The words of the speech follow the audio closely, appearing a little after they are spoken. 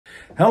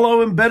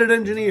Hello embedded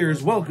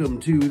engineers, welcome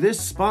to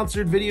this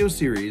sponsored video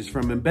series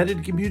from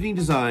Embedded Computing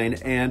Design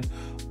and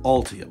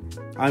Altium.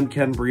 I'm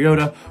Ken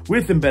Briota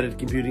with Embedded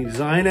Computing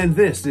Design, and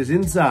this is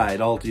Inside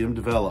Altium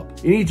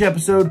Develop. In each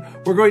episode,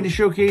 we're going to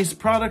showcase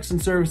products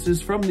and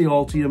services from the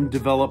Altium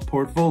Develop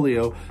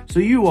portfolio so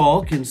you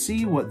all can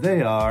see what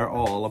they are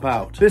all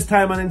about. This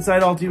time on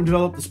Inside Altium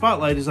Develop, the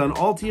spotlight is on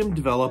Altium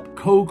Develop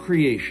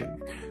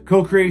Co-Creation.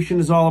 Co-creation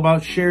is all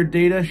about shared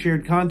data,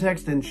 shared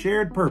context, and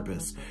shared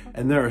purpose.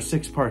 And there are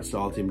 6 parts to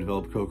Altium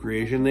Develop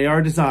Co-Creation. They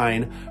are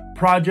design,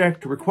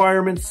 project,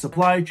 requirements,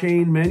 supply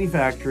chain,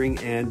 manufacturing,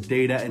 and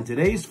data. And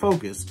today's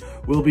focus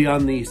will be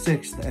on the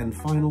 6th and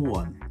final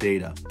one,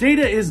 data.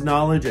 Data is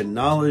knowledge, and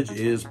knowledge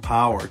is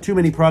power. Too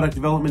many product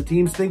development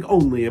teams think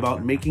only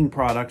about making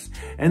products,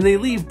 and they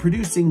leave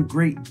producing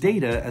great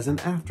data as an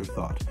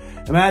afterthought.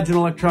 Imagine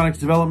electronics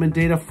development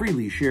data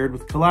freely shared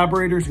with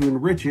collaborators who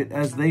enrich it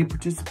as they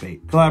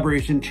participate.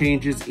 Collaboration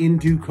changes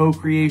into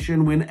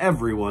co-creation when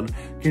everyone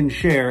can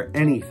share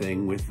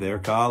anything with their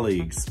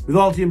colleagues. With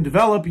Altium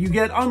Develop, you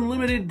get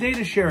unlimited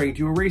data sharing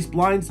to erase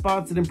blind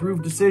spots and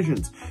improve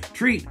decisions.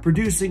 Treat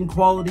producing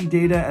quality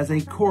data as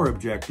a core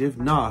objective,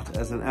 not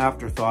as an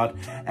afterthought.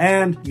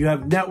 And you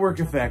have network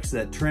effects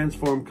that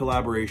transform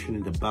collaboration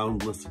into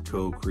boundless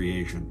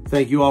co-creation.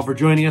 Thank you all for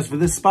joining us for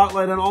this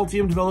spotlight on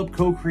Altium Develop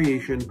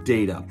Co-Creation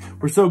data.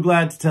 We're so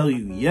glad to tell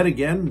you yet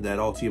again that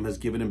Altium has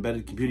given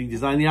Embedded Computing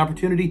Design the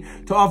opportunity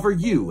to offer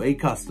you a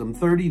custom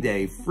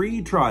 30-day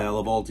free trial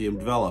of Altium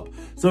Develop.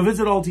 So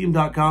visit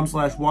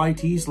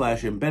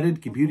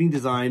altium.com/YT/embedded computing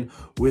design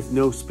with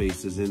no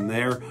spaces in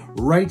there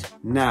right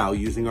now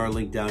using our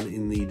link down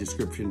in the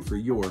description for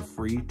your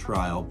free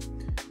trial.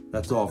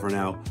 That's all for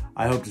now.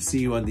 I hope to see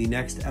you on the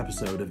next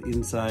episode of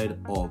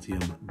Inside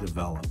Altium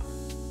Develop.